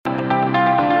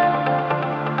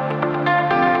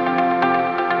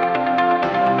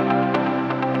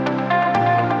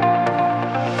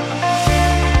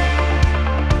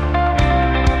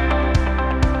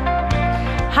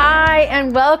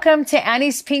and welcome to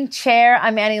Annie's Pink Chair.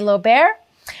 I'm Annie Lobert,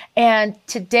 and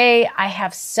today I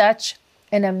have such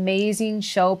an amazing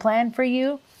show planned for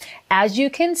you. As you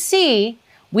can see,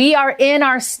 we are in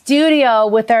our studio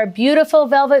with our beautiful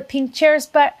velvet pink chairs,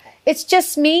 but it's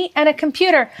just me and a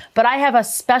computer. But I have a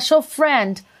special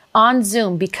friend on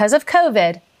Zoom because of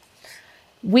COVID.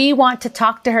 We want to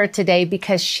talk to her today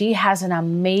because she has an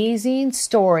amazing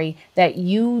story that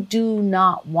you do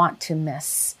not want to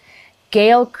miss.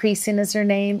 Gail Creason is her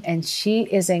name, and she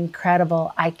is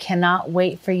incredible. I cannot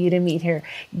wait for you to meet her.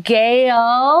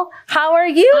 Gail, how are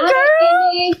you,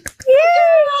 girl? Yay!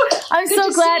 I'm Good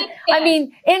so glad. I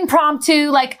mean, impromptu,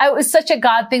 like it was such a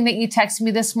God thing that you texted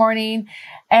me this morning.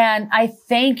 And I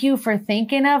thank you for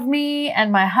thinking of me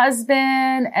and my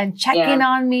husband and checking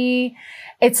on me.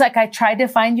 It's like I tried to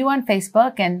find you on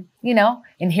Facebook and,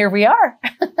 and here we are.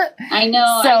 I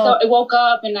know. So, I woke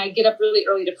up and I get up really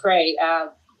early to pray.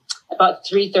 About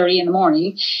 3:30 in the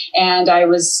morning. And I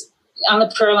was on the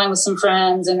prayer line with some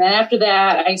friends. And then after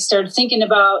that, I started thinking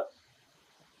about,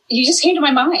 you just came to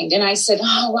my mind. And I said,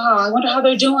 oh, wow, I wonder how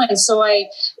they're doing. And so I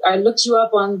looked you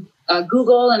up on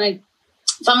Google and I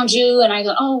found you. And I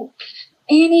thought, oh,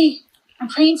 Annie, I'm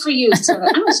praying for you. So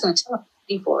I'm just going to tell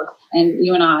you for and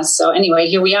you and us. So anyway,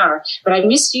 here we are. But I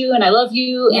miss you and I love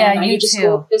you. And I need to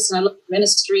go with this. And I love the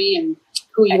ministry and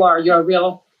who you are. You're the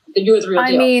real deal.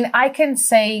 I mean, I can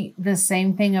say the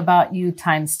same thing about you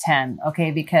times 10, okay?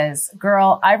 Because,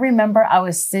 girl, I remember I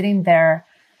was sitting there.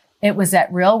 It was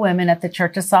at Real Women at the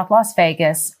Church of South Las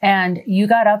Vegas, and you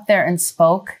got up there and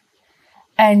spoke,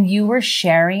 and you were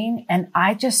sharing, and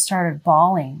I just started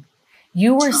bawling.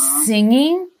 You were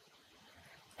singing,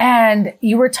 and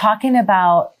you were talking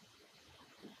about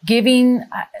giving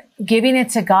it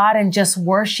to God and just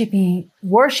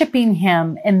worshiping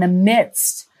Him in the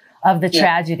midst of the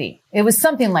tragedy. It was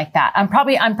something like that. I'm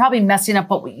probably messing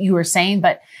up what you were saying,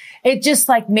 but it just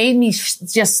like made me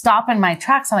just stop in my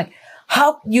tracks. I'm like,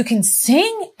 how you can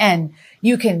sing and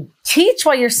you can teach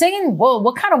while you're singing? Whoa,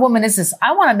 what kind of woman is this?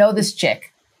 I want to know this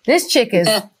chick. This chick is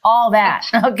all that.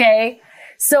 Okay.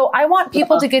 So I want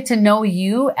people to get to know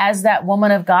you as that woman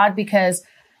of God because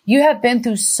you have been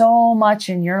through so much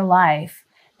in your life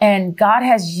and God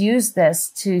has used this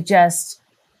to just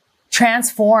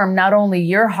transform not only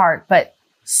your heart, but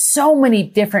so many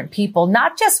different people,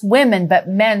 not just women, but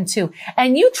men too.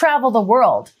 And you travel the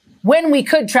world when we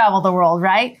could travel the world,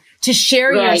 right? To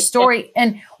share your story.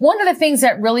 And one of the things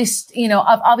that really,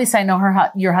 obviously I know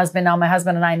your husband now, my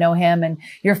husband and I know him and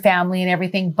your family and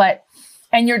everything,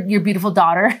 and your beautiful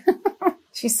daughter.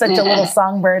 She's such a little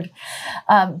songbird.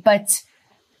 But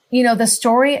the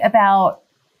story about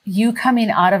you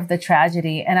coming out of the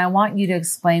tragedy, and I want you to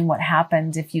explain what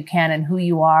happened if you can and who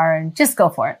you are and just go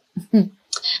for it.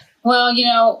 Well,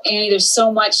 Annie, there's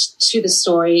so much to the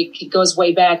story. It goes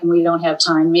way back and we don't have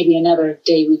time. Maybe another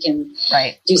day we can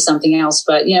do something else.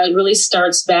 But, it really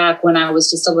starts back when I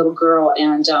was just a little girl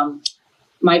and,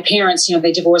 my parents,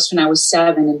 they divorced when I was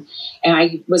 7 and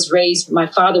I was raised, my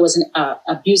father was an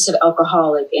abusive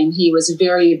alcoholic and he was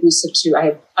very abusive too.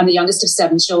 I'm the youngest of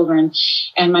 7 children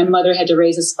and my mother had to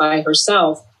raise us by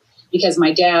herself because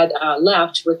my dad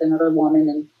left with another woman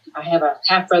and I have a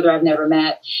half brother I've never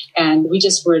met and we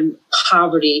just were in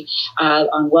poverty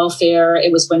on welfare.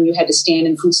 It was when you had to stand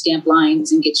in food stamp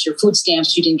lines and get your food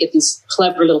stamps. You didn't get these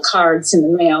clever little cards in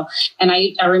the mail. And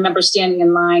I remember standing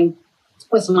in line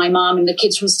with my mom and the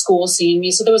kids from school seeing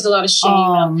me. So there was a lot of shame.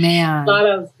 A lot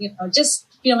of, just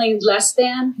feeling less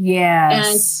than.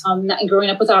 Yes. And growing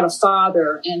up without a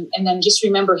father. And then just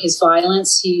remember his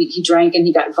violence. He drank and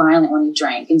he got violent when he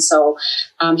drank. And so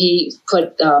we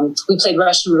played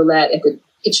Russian roulette at the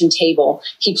kitchen table.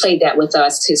 He played that with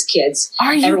us, his kids.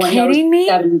 Are you kidding me?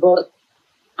 7 bullets.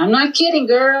 I'm not kidding,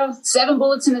 girl. 7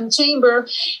 bullets in the chamber.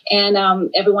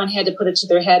 And everyone had to put it to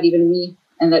their head, even me.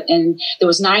 And there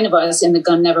was 9 of us and the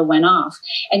gun never went off.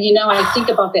 And, I think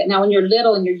about that now when you're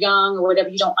little and you're young or whatever,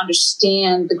 you don't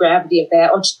understand the gravity of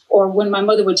that. Or when my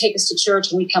mother would take us to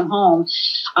church and we'd come home,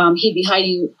 he'd be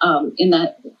hiding in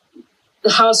the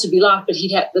house would be locked,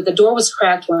 but the door was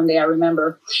cracked one day, I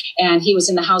remember. And he was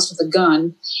in the house with a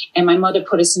gun. And my mother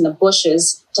put us in the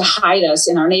bushes to hide us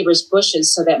in our neighbor's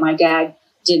bushes so that my dad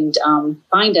didn't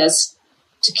find us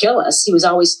to kill us. He was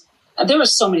always... There were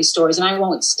so many stories, and I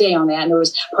won't stay on that. And there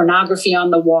was pornography on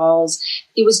the walls.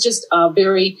 He was just a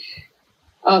very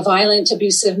violent,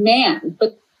 abusive man.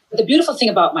 But the beautiful thing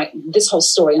about this whole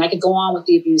story, and I could go on with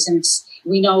the abuse, and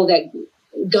we know that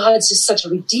God's just such a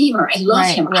redeemer. I love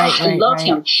him. I love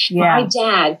him. Yeah. My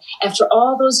dad, after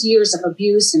all those years of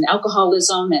abuse and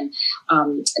alcoholism and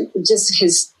just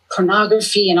his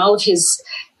pornography and all of his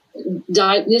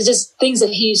died. There's just things that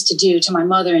he used to do to my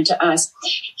mother and to us.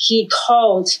 He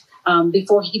called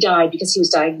before he died because he was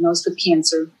diagnosed with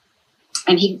cancer.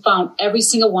 And he found every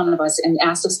single one of us and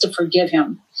asked us to forgive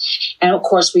him. And of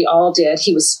course, we all did.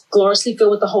 He was gloriously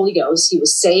filled with the Holy Ghost. He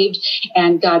was saved,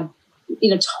 and God,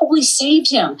 totally saved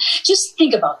him. Just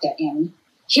think about that, Annie.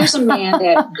 Here's a man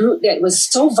that was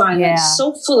so violent,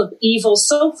 so full of evil,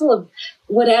 so full of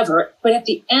whatever. But at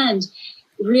the end,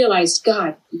 realized,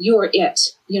 God, you're it.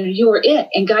 You're it.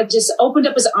 And God just opened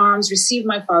up his arms, received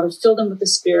my father, filled him with the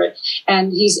Spirit,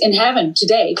 and he's in heaven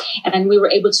today. And we were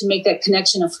able to make that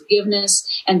connection of forgiveness.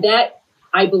 And that,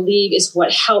 I believe, is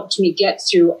what helped me get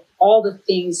through all the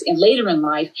things and later in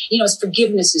life.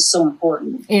 Forgiveness is so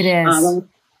important. It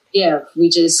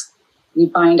is. We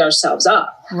bind ourselves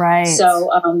up. Right. So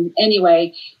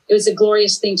anyway, it was a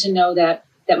glorious thing to know that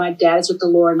my dad is with the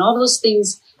Lord and all those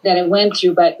things that I went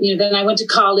through. But, then I went to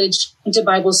college, went to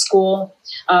Bible school.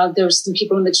 There were some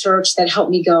people in the church that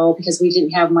helped me go because we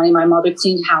didn't have money. My mother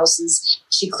cleaned houses.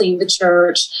 She cleaned the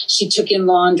church. She took in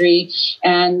laundry.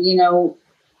 And,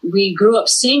 we grew up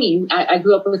singing. I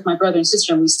grew up with my brother and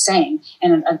sister, and we sang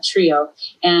in a trio.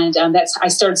 And I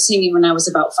started singing when I was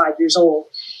about 5 years old.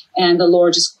 And the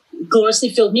Lord just gloriously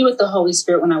filled me with the Holy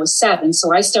Spirit when I was 7.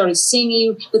 So I started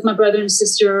singing with my brother and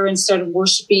sister and started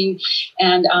worshiping.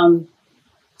 And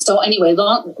so anyway,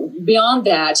 beyond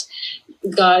that,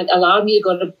 God allowed me to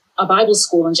go to a Bible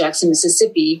school in Jackson,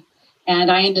 Mississippi.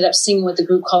 And I ended up singing with a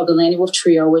group called the Landy Wolf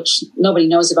Trio, which nobody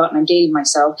knows about, and I'm dating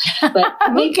myself. But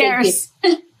who cares?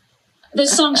 The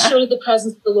song, Surely the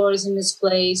Presence of the Lord is in this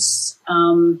place.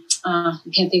 I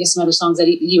can't think of some other songs that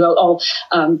he wrote.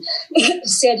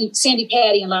 Sandy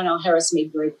Patty and Lionel Harris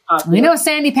made very popular. We know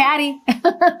Sandy Patty.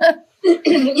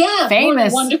 Yeah.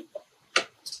 Famous. Wonderful.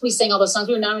 We sang all those songs.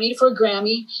 We were nominated for a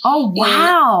Grammy. Oh,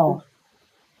 wow.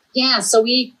 Yeah, so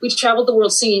we traveled the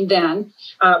world singing then.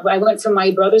 I went from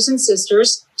my brothers and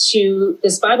sisters to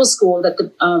this Bible school that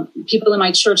the people in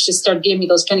my church just started giving me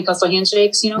those Pentecostal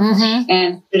handshakes,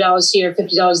 and $50 here,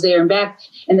 $50 there and back.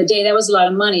 In the day, that was a lot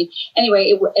of money. Anyway,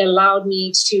 it allowed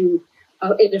me to,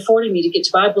 it afforded me to get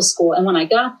to Bible school. And when I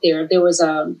got there, there was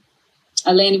a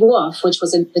Landy Wolf, which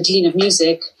was the dean of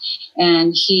music,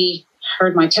 and he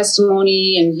heard my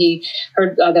testimony, and he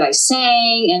heard that I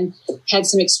sang and had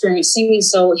some experience singing.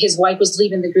 So his wife was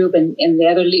leaving the group, and the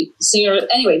other lead singer.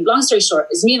 Anyway, long story short,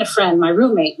 is me and a friend, my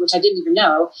roommate, which I didn't even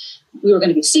know, we were going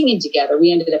to be singing together.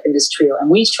 We ended up in this trio, and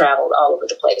we traveled all over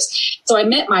the place. So I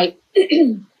met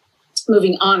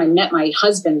moving on, I met my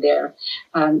husband there.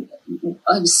 He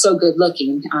was so good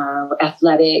looking,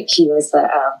 athletic. He was the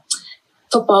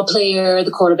football player,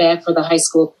 the quarterback for the high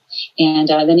school. And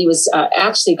then he was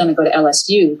actually going to go to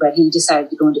LSU, but he decided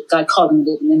to go into, God called him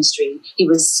into the ministry. He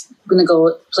was going to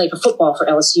go play for football for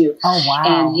LSU. Oh, wow.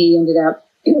 And he ended up,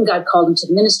 God called him to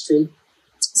the ministry.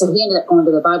 So he ended up going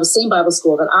to the same Bible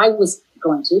school that I was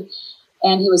going to.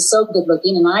 And he was so good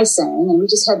looking, and I sang, and we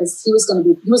just had this, he was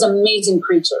an amazing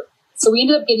preacher. So we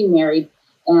ended up getting married,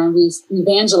 and we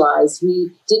evangelized.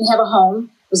 We didn't have a home.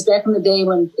 It was back in the day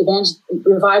when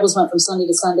revivals went from Sunday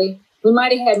to Sunday. We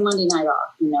might have had Monday night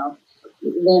off,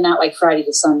 They're not like Friday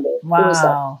to Sunday.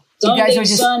 Wow. You guys were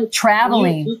just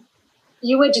traveling.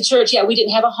 You went to church. Yeah, we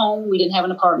didn't have a home. We didn't have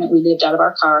an apartment. We lived out of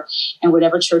our car, and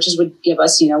whatever churches would give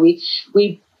us, we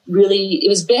really, it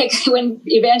was big when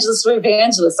evangelists were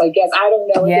evangelists, I guess. I don't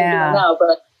know what they're doing now,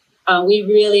 but we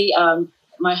really,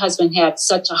 my husband had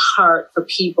such a heart for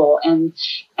people and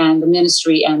the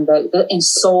ministry and and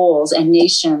souls and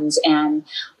nations, and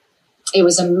it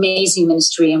was amazing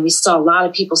ministry. And we saw a lot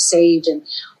of people saved, and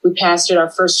we pastored our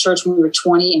first church when we were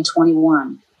 20 and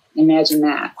 21. Imagine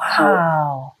that.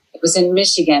 Wow. It was in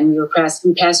Michigan. We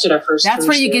pastored our first church. That's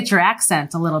where you get your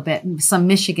accent a little bit, some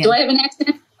Michigan. Do I have an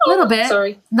accent? A little bit.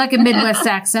 Sorry. Like a Midwest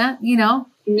accent,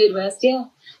 Midwest, yeah.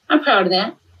 I'm proud of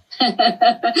that.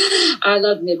 I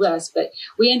love Midwest, but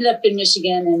we ended up in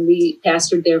Michigan, and we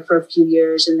pastored there for a few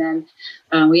years. And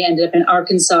then we ended up in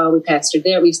Arkansas. We pastored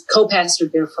there. We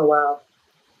co-pastored there for a while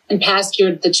and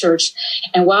pastored the church.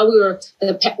 And while we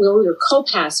were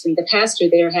co-pastoring, the pastor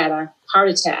there had a heart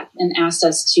attack and asked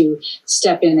us to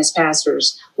step in as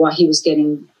pastors while he was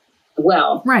getting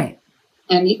well. Right.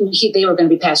 And they were going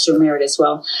to be pastor emeritus.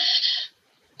 Well,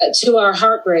 to our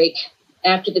heartbreak,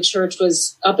 after the church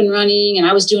was up and running and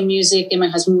I was doing music and my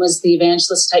husband was the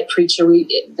evangelist type preacher,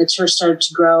 the church started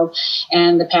to grow,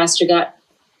 and the pastor got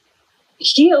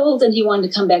healed and he wanted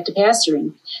to come back to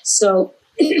pastoring. So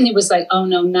it was like, oh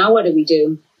no, now what do we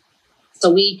do?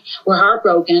 So we were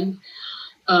heartbroken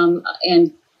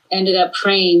and ended up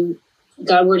praying,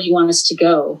 God, where do you want us to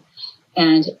go?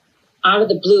 And out of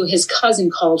the blue, his cousin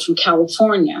called from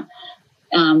California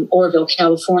Oroville,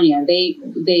 California.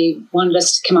 They wanted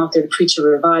us to come out there to preach a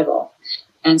revival.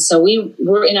 And so we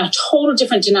were in a total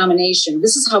different denomination.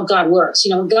 This is how God works.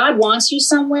 When God wants you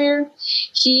somewhere,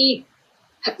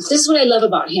 this is what I love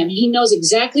about him. He knows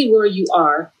exactly where you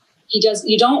are.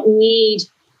 You don't need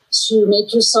to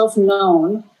make yourself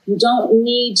known. You don't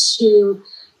need to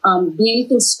be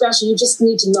anything special. You just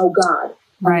need to know God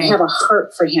and have a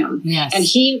heart for him. Yes. And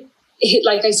he,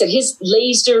 like I said, his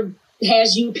laser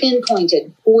has you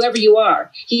pinpointed, whoever you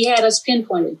are. He had us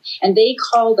pinpointed, and they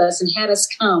called us and had us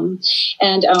come.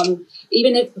 And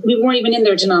even if we weren't even in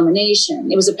their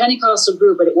denomination, it was a Pentecostal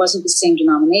group, but it wasn't the same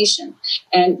denomination.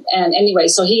 And anyway,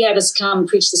 so he had us come and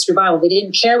preach this revival. They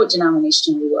didn't care what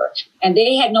denomination we were. And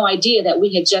they had no idea that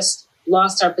we had just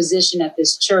lost our position at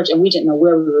this church, and we didn't know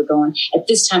where we were going. At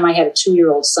this time, I had a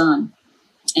 2-year-old son.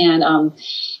 And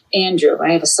Andrew,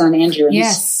 I have a son, Andrew. And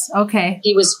yes. Okay.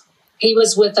 He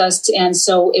was with us, and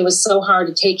so it was so hard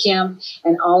to take him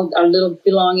and all our little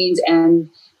belongings and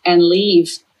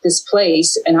leave this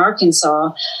place in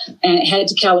Arkansas and head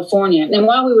to California. And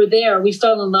while we were there, we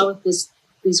fell in love with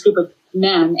this group of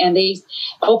men, and they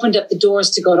opened up the doors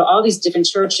to go to all these different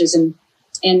churches in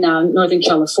Northern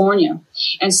California.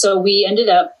 And so we ended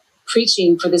up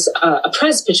preaching for this a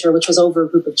presbyter, which was over a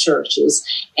group of churches.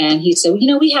 And he said,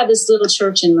 we have this little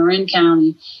church in Marin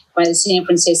County by the San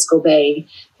Francisco Bay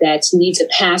that needs a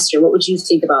pastor. What would you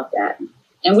think about that?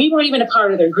 And we weren't even a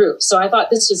part of their group. So I thought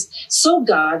this was so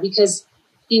God, because,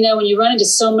 when you run into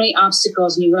so many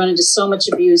obstacles and you run into so much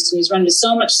abuse and you run into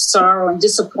so much sorrow and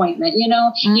disappointment,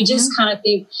 you just kind of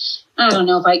think, I don't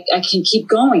know if I can keep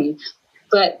going.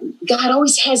 But God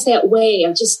always has that way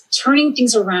of just turning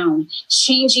things around,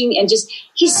 changing, and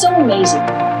he's so amazing.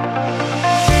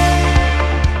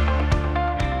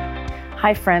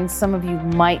 Hi, friends. Some of you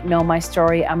might know my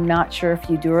story. I'm not sure if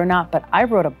you do or not, but I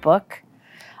wrote a book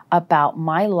about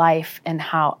my life and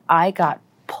how I got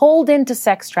pulled into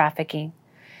sex trafficking,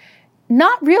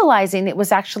 not realizing it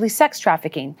was actually sex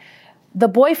trafficking. The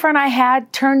boyfriend I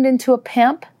had turned into a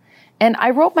pimp, and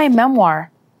I wrote my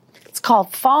memoir. It's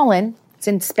called Fallen. It's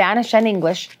in Spanish and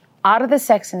English, Out of the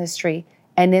Sex Industry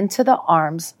and Into the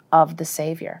Arms of the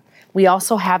Savior. We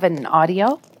also have it in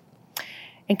audio.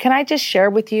 And can I just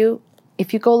share with you,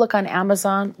 if you go look on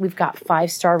Amazon, we've got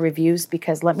 5-star reviews,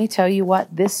 because let me tell you what,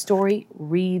 this story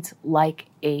reads like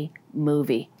a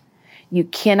movie. You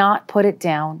cannot put it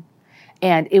down,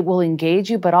 and it will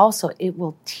engage you, but also it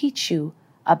will teach you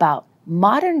about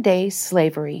modern day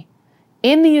slavery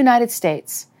in the United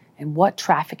States and what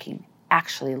trafficking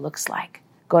actually looks like.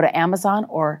 Go to Amazon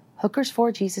or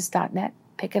hookersforjesus.net.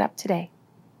 Pick it up today.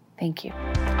 Thank you.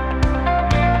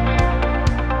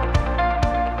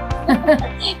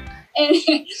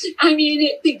 And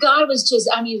God was just,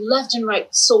 left and right,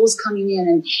 souls coming in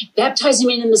and baptizing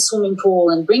them in the swimming pool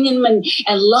and bringing them in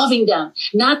and loving them,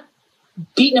 not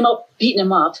beating them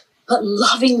up, but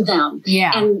loving them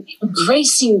and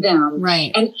embracing them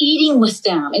and eating with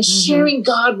them and sharing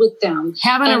God with them.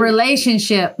 Having a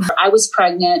relationship. I was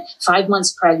pregnant, 5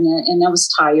 months pregnant, and I was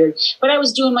tired. But I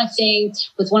was doing my thing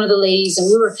with one of the ladies, and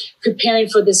we were preparing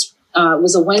for this. It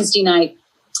was a Wednesday night.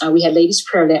 We had ladies'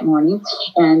 prayer that morning,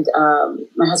 and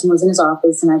my husband was in his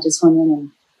office, and I just went in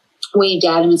and waved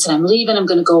at him and said, I'm leaving. I'm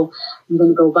going to go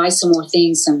buy some more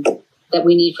things that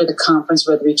we need for the conference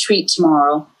or the retreat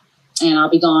tomorrow. And I'll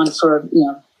be gone for,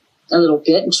 a little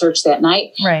bit in church that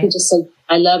night. Right. He just said,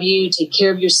 I love you. Take care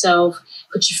of yourself.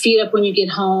 Put your feet up when you get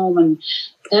home. And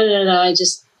and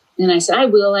I said, I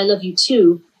will. I love you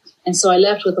too. And so I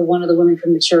left with one of the women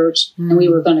from the church, and we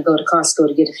were going to go to Costco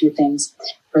to get a few things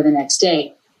for the next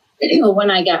day.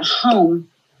 When I got home,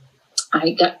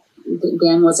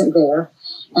 Dan wasn't there.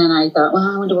 And I thought,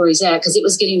 well, I wonder where he's at, because it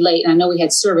was getting late, and I know we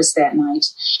had service that night.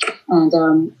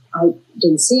 And I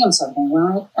didn't see him, so I thought,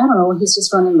 well, I don't know, he's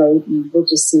just running late, and we'll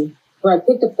just see. Well, I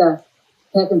picked up the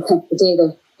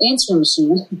answering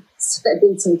machine. So that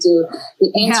beats me too.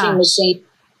 The answering machine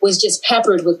was just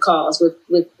peppered with calls,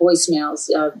 with voicemails.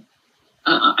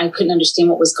 I couldn't understand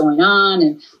what was going on.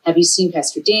 And have you seen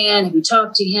Pastor Dan? Have you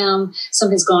talked to him?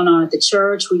 Something's going on at the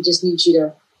church. We just need you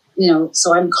to,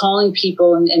 so I'm calling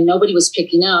people, and nobody was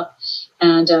picking up.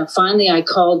 And finally I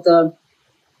called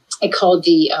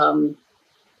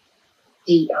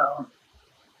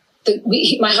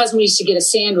my husband used to get a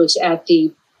sandwich at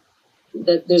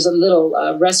there's a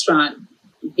little restaurant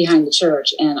behind the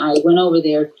church. And I went over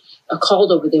there,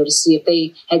 called over there to see if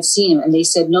they had seen him. And they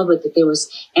said no, but that there was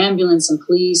ambulance and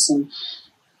police. And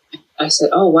I said,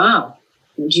 oh, wow.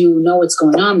 Do you know what's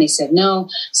going on? They said no.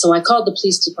 So I called the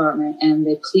police department, and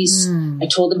the police, I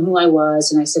told them who I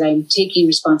was. And I said, I'm taking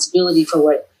responsibility for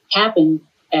what happened.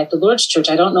 at the Lord's church.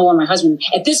 I don't know where my husband,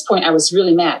 at this point, I was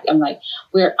really mad. I'm like,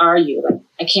 where are you? Like,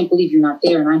 I can't believe you're not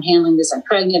there. And I'm handling this. I'm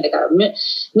pregnant. I got a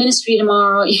ministry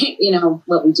tomorrow, you know,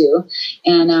 what we do.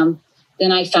 And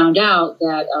then I found out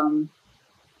that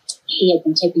he had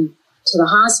been taken to the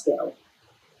hospital.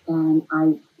 And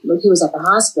he was at the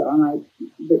hospital. And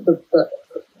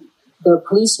the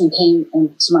policeman came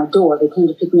to my door. They came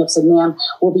to pick me up, said, ma'am,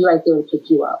 we'll be right there to pick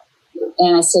you up.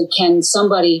 And I said, can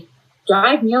somebody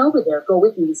drive me over there? Go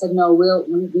with me. He said, no, we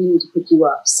need to pick you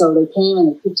up. So they came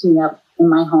and they picked me up in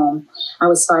my home. I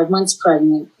was 5 months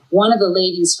pregnant. One of the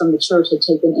ladies from the church had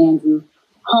taken Andrew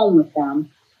home with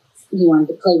them. He wanted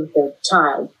to play with their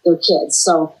kids.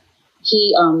 So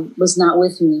he was not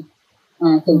with me.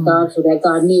 And I thank God for that.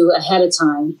 God knew ahead of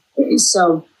time.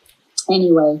 So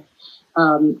anyway,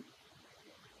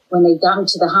 when they got me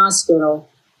to the hospital,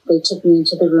 they took me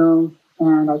into the room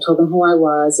and I told them who I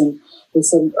was. And they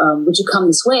said, would you come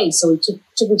this way? So we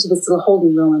took me to this little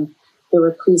holding room and there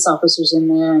were police officers in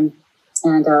there.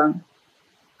 And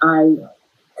I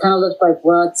kind of looked like,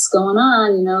 what's going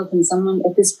on? You know, can someone,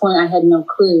 at this point I had no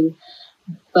clue.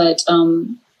 But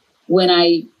when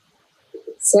I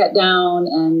sat down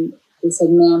and they said,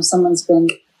 ma'am, someone's been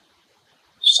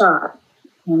shot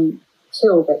and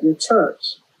killed at your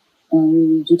church, and we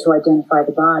need you to identify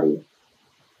the body.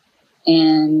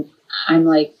 And I'm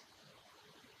like,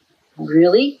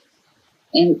 really?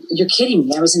 And you're kidding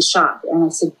me. I was in shock. And I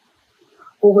said,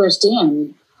 well, where's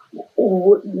Dan?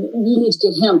 You need to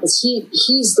get him because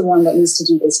he's the one that needs to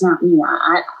do this, not me.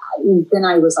 Then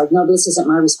I was like, no, this isn't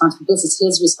my responsibility. This is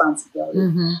his responsibility.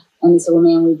 Mm-hmm. And they said, well,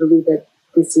 ma'am, we believe that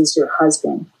this is your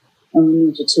husband and we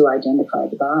need you to identify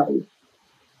the body.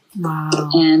 Wow.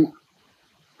 And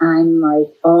I'm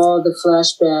like, all the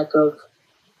flashback of,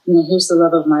 you know, here's the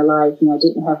love of my life. You know, I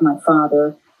didn't have my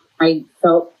father. I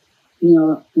felt, you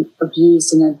know,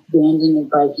 abused and abandoned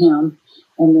by him.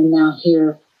 And then now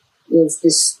here is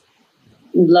this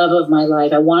love of my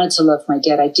life. I wanted to love my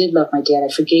dad. I did love my dad.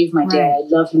 I forgave my dad. I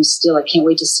love him still. I can't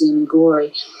wait to see him in glory.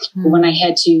 Mm-hmm. But when I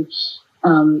had to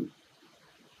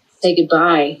say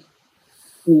goodbye,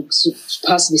 you know,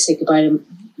 possibly say goodbye to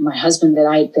my husband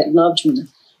that loved me,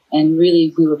 and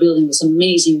really we were building this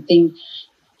amazing thing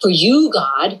for you,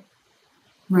 God.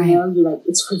 Right. You know, you're like,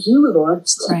 it's for you, Lord.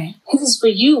 Right. This is for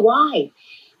you. Why?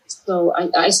 So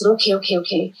I said,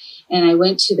 okay. And I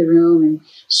went to the room, and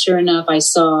sure enough, I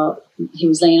saw he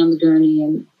was laying on the gurney,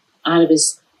 and I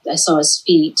saw his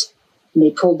feet, and they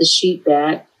pulled the sheet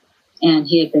back, and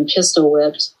he had been pistol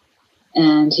whipped,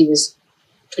 and he was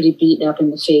pretty beat up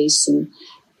in the face, and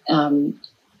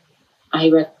I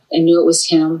knew it was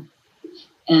him,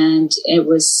 and it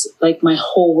was like my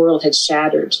whole world had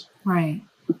shattered. Right.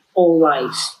 My whole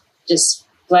life just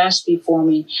flashed before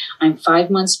me. I'm 5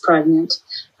 months pregnant.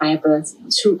 I have a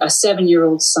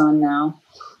 7-year-old son now,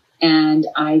 and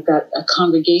I got a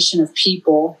congregation of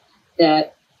people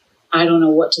that I don't know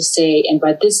what to say. And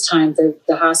by this time,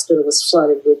 the hospital was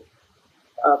flooded with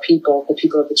the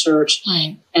people of the church.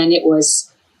 Right. And it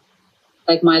was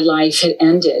like my life had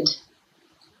ended.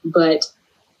 But,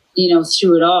 you know,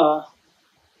 through it all,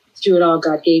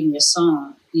 God gave me a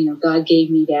song. You know, God gave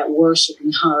me that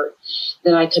worshiping heart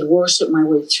that I could worship my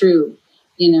way through.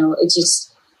 You know, it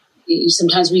just...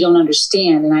 sometimes we don't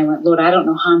understand. And I went, Lord, I don't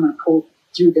know how I'm going to pull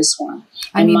through this one.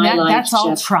 I mean, that's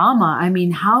all trauma. I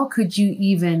mean, how could you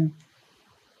even,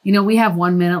 you know, we have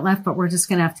 1 minute left, but we're just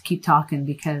going to have to keep talking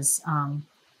because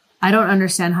I don't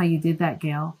understand how you did that,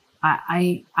 Gail.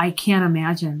 I can't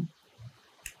imagine.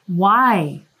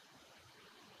 Why?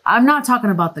 I'm not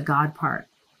talking about the God part,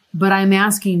 but I'm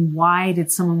asking, why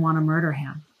did someone want to murder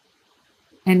him?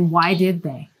 And why did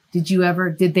they?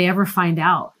 Did they ever find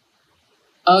out?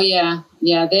 Oh yeah.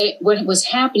 What was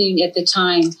happening at the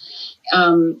time,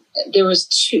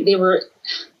 they were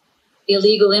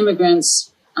illegal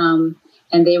immigrants, and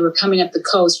they were coming up the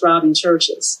coast robbing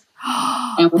churches.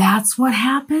 And that's what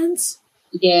happens?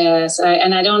 Yes.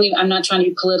 I'm not trying to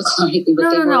be political or anything,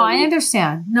 but no, I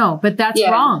understand. No, but that's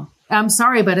wrong. I'm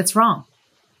sorry, but it's wrong.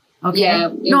 Okay. Yeah,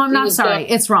 I'm not sorry.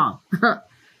 It's wrong.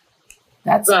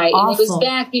 That's right. Awful. And it was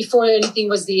back before anything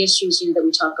was the issues, you know, that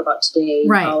we talk about today in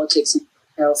politics.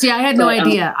 See, I had no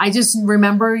idea. I just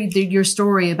remember your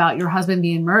story about your husband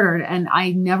being murdered. And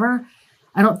I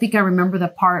don't think I remember the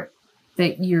part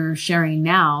that you're sharing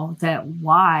now, that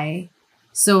why.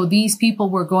 So these people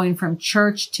were going from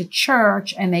church to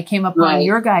church and they came upon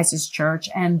your guys' church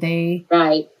and they...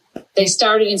 Right. They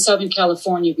started in Southern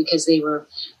California because they were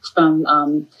from,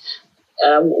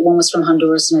 one was from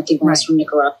Honduras and I think one was from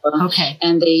Nicaragua. Okay.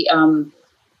 And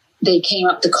they came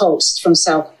up the coast from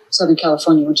South Southern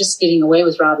California were just getting away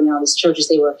with robbing all these churches.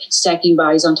 They were stacking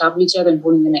bodies on top of each other and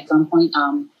holding them at gunpoint.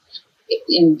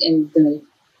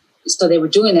 So they were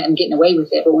doing that and getting away with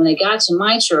it. But when they got to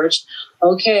my church,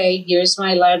 okay, here's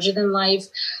my larger than life,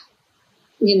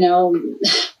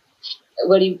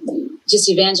 just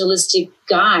evangelistic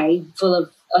guy full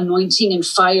of anointing and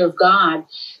fire of God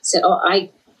said, I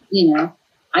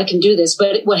can do this.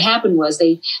 But what happened was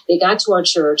they got to our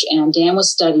church, and Dan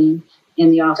was studying in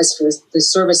the office for the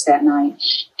service that night.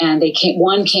 And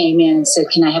one came in and said,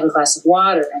 can I have a glass of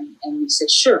water? And he said,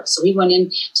 sure. So he went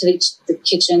into the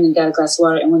kitchen and got a glass of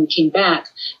water. And when he came back,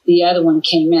 the other one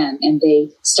came in and they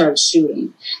started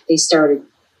shooting. He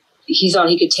thought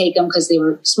he could take them because they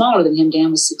were smaller than him.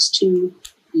 Dan was 6'2",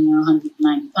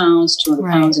 190 pounds, 200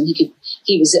 pounds. And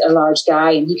he was a large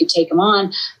guy and he could take them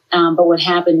on. But what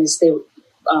happened is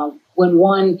when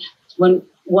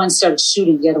one started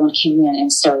shooting, the other one came in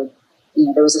and started,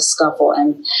 there was a scuffle,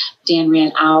 and Dan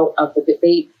ran out of the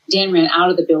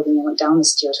building and went down the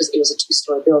stairs, because it was a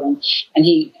 2-story building, and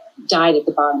he died at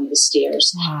the bottom of the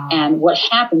stairs. Wow. And what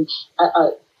happened,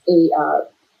 a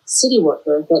city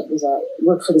worker that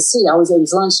worked for the city, always ate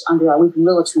his lunch under our weeping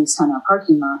willow trees on our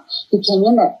parking lot. He came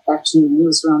in that afternoon, it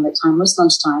was around that time, it was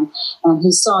lunchtime, and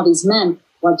he saw these men,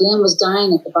 while Dan was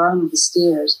dying at the bottom of the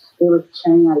stairs, they were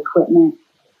carrying out equipment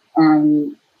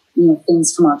and,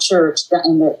 things from our church,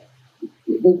 and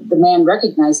the man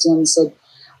recognized him and said,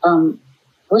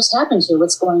 what's happened here?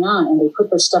 What's going on? And they put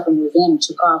their stuff in their van and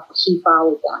took off. He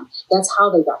followed them. That's how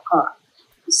they got caught.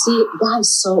 You see, God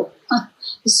is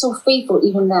he's so faithful,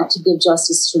 even that, to give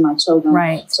justice to my children,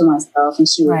 to myself, and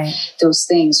to those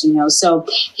things, So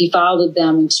he followed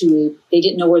them they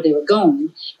didn't know where they were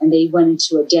going, and they went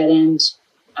into a dead end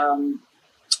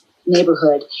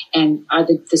neighborhood, and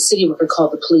the city worker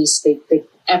called the police. They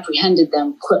apprehended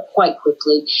them quite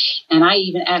quickly, and I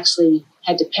even actually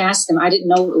had to pass them. I didn't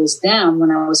know it was them when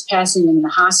I was passing them in the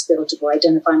hospital to go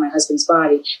identify my husband's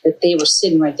body, that they were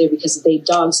sitting right there because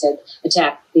dogs had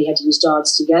attacked. They had to use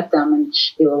dogs to get them, and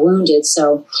they were wounded.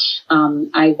 So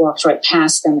I walked right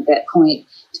past them at that point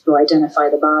to go identify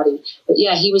the body. But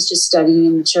yeah, he was just studying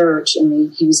in the church,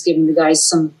 and he was giving the guys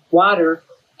some water,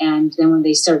 and then when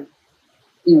they started,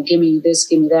 give me this,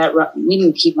 give me that,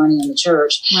 needing to keep money in the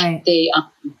church. Right.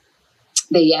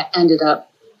 They ended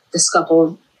up, the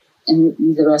scuffle, and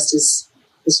the rest is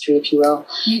history, if you will.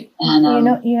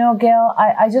 And Gail,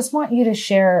 I just want you to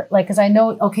share, because I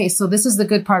know, okay, so this is the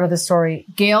good part of the story.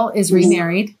 Gail is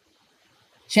remarried.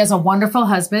 She has a wonderful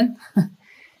husband.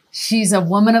 She's a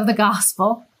woman of the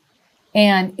gospel.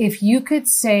 And if you could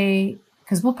say,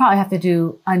 because we'll probably have to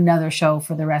do another show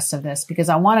for the rest of this, because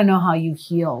I want to know how you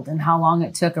healed and how long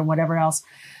it took and whatever else.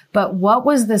 But what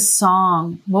was the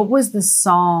song? What was the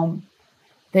psalm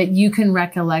that you can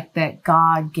recollect that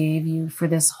God gave you for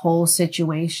this whole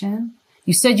situation?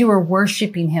 You said you were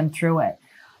worshiping him through it.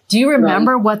 Do you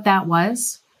remember what that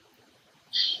was?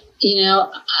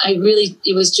 It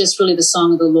was just really the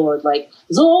song of the Lord, like,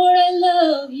 Lord, I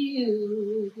love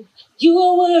you. You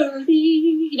are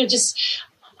worthy.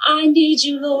 I need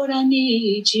you, Lord, I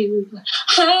need you.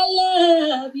 I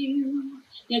love you.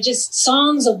 Just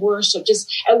songs of worship.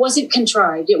 It wasn't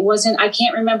contrived. I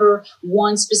can't remember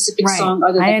one specific song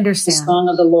other than the song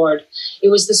of the Lord. It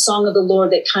was the song of the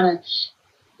Lord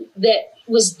that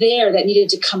was there, that needed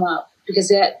to come up,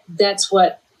 because that's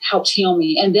what helped heal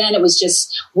me. And then it was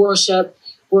just worship.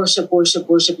 You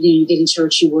get in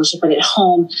church, you worship, but at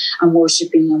home, I'm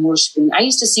worshiping. I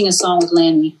used to sing a song with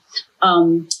Lanny.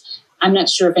 I'm not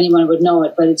sure if anyone would know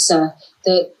it, but it's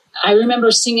I remember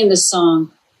singing this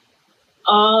song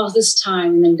all this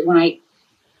time. And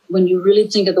when you really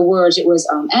think of the words, it was,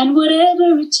 and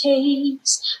whatever it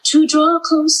takes to draw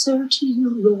closer to you,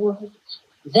 Lord,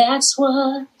 that's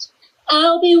what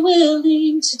I'll be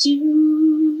willing to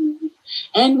do.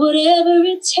 And whatever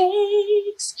it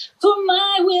takes for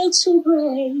my will to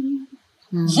break,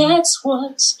 that's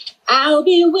what I'll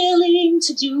be willing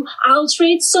to do. I'll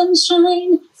trade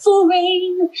sunshine for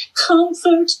rain,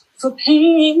 comfort for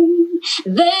pain.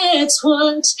 That's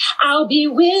what I'll be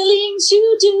willing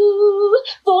to do,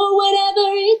 for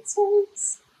whatever it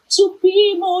takes to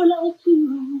be more like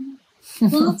you.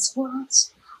 That's what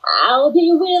I'll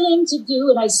be willing to do.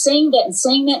 And I sang that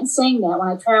when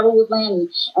I traveled with Lanny.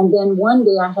 And then one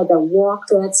day I had to walk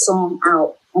that song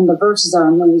out, and the verses are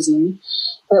amazing.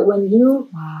 But when you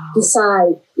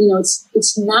decide,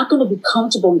 it's not going to be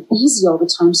comfortable and easy all the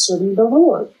time serving the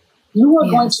Lord. You are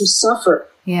going to suffer.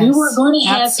 Yes. You are going to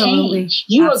have pain.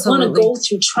 You are going to go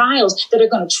through trials that are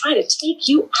going to try to take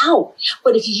you out.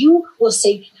 But if you will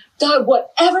say, God,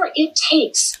 whatever it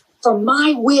takes for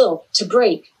my will to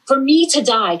break, for me to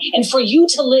die and for you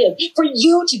to live, for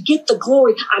you to get the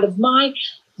glory out of my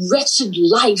wretched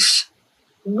life.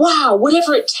 Wow,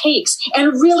 whatever it takes,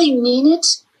 and really mean it,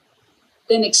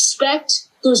 then expect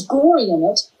there's glory in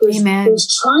it. There's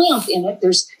triumph in it.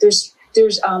 There's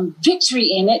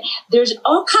victory in it. There's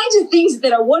all kinds of things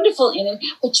that are wonderful in it,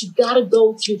 but you got to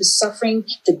go through the suffering,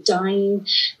 the dying,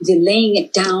 the laying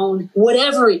it down,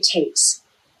 whatever it takes,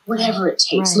 right.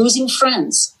 Losing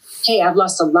friends. Hey, I've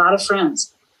lost a lot of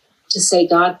friends to say,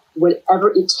 God,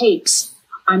 whatever it takes.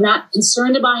 I'm not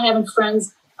concerned about having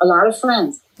friends, a lot of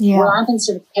friends. Yeah. Well, I'm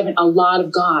concerned with having a lot of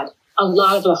God, a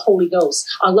lot of the Holy Ghost,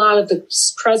 a lot of the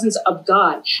presence of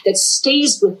God that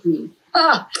stays with me,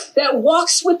 that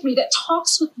walks with me, that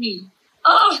talks with me.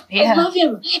 I love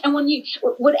him. And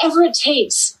whatever it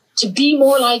takes to be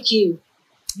more like you,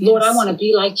 yes. Lord, I want to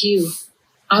be like you.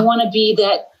 I want to be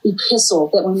that epistle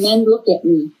that when men look at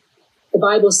me, the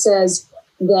Bible says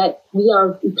that we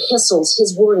are epistles.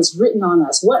 His word is written on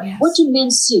us. What do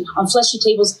men see on fleshy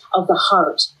tables of the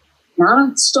heart? Not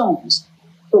on stones.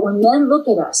 But when men look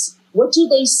at us, what do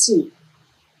they see?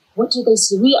 What do they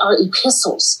see? We are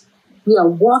epistles. We are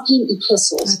walking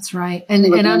epistles. That's right. And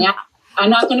I'm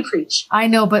not going to preach. I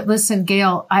know, but listen,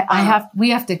 Gail, we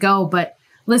have to go. But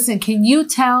listen, can you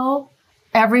tell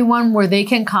everyone where they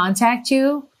can contact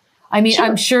you? I mean, sure.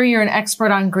 I'm sure you're an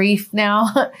expert on grief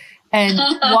now and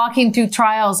walking through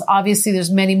trials. Obviously,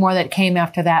 there's many more that came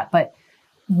after that. But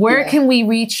where can we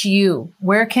reach you?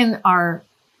 Where can our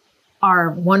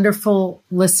wonderful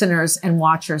listeners and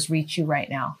watchers reach you right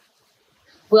now?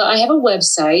 Well, I have a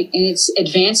website, and it's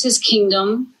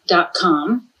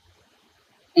advanceskingdom.com,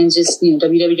 and just,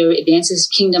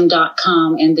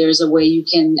 www.advanceskingdom.com. And there's a way you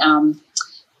can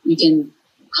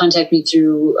contact me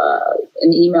through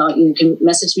an email. You can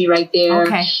message me right there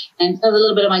and tell a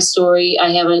little bit of my story.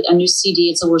 I have a new CD.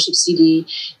 It's a worship CD.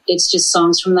 It's just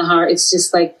songs from the heart. It's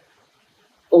just like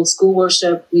old school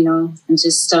worship, and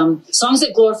just songs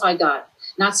that glorify God,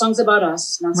 not songs about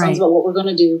us, not songs about what we're going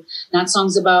to do, not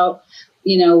songs about,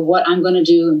 what I'm going to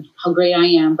do and how great I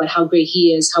am, but how great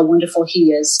he is, how wonderful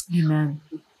he is. Amen.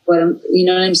 You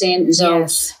know what I'm saying? So,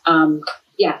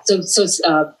 yes. So it's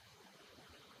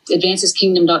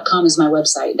advanceskingdom.com is my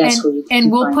website. That's where you can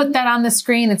and we'll put that on the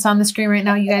screen. It's on the screen right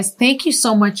now. You guys, thank you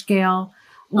so much, Gail.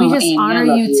 We just honor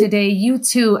you today. You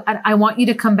too. I want you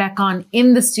to come back on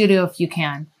in the studio if you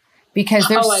can, because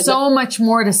there's so much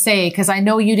more to say, because I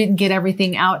know you didn't get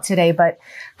everything out today, but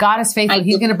God is faithful.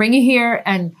 He's going to bring you here,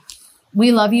 and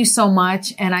we love you so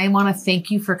much. And I want to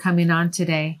thank you for coming on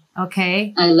today.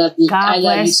 Okay. I love you. God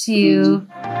bless you.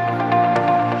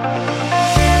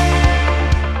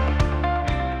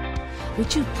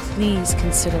 Would you please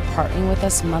consider partnering with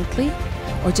us monthly,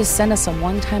 or just send us a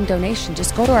one-time donation?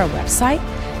 Just go to our website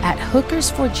at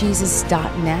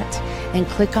hookersforjesus.net and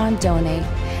click on donate.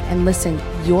 And listen,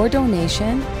 your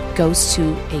donation goes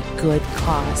to a good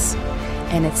cause,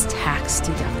 and it's tax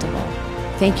deductible.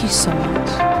 Thank you so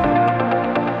much.